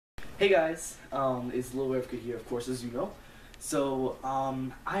Hey guys, it's Lil Rivka here, of course, as you know. So,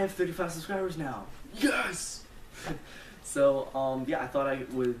 I have 35 subscribers now. Yes! So, yeah, I thought I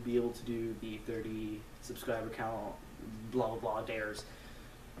would be able to do the 30 subscriber count, blah blah blah dares.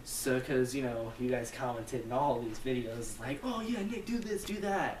 So, cause, you know, you guys commented in all these videos, like, oh yeah, Nick, do this, do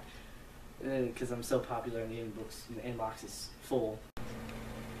that. Cause I'm so popular and the inbox is full.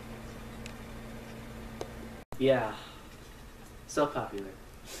 Yeah. So popular.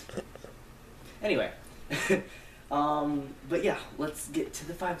 Anyway. But yeah, let's get to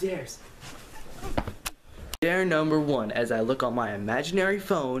the 5 dares. Dare number 1, as I look on my imaginary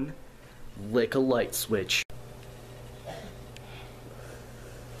phone, lick a light switch.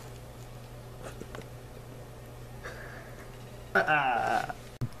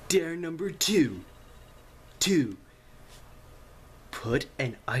 Dare number 2. Put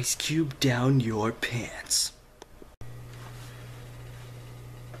an ice cube down your pants.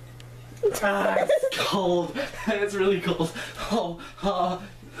 It's cold. It's really cold. Oh God.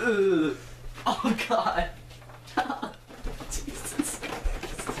 Jesus.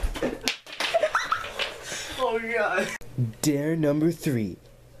 Oh God. Dare number 3.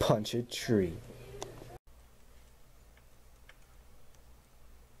 Punch a tree.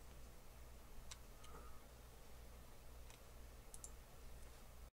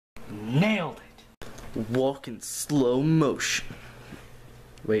 Nailed it. Walk in slow motion.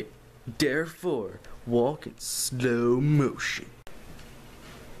 Wait. Dare 4. Walk in slow motion.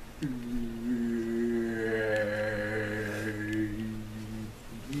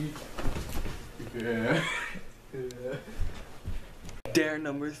 Dare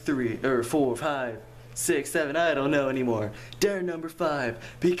number 3, or 4, 5, 6, 7, I don't know anymore. Dare number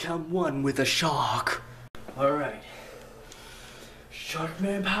 5. Become one with a shark. Alright.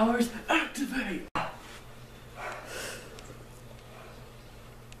 Sharkman powers activate!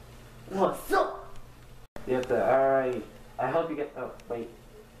 What's up? You have to, alright. I hope you get, oh, wait.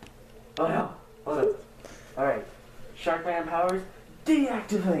 Oh no, hold up. Alright. Sharkman powers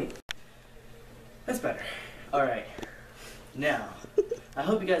deactivate! That's better. Alright. Now, I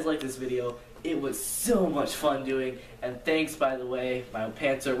hope you guys liked this video. It was so much fun doing, and thanks, by the way. My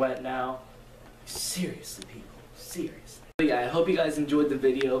pants are wet now. Seriously, people. Seriously. But yeah, I hope you guys enjoyed the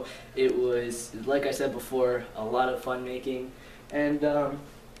video. It was, like I said before, a lot of fun making. And,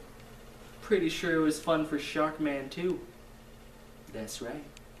 pretty sure it was fun for Sharkman too. That's right.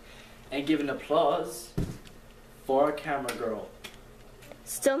 And give an applause for our camera girl.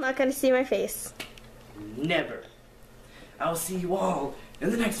 Still not gonna see my face. Never. I'll see you all in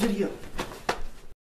the next video.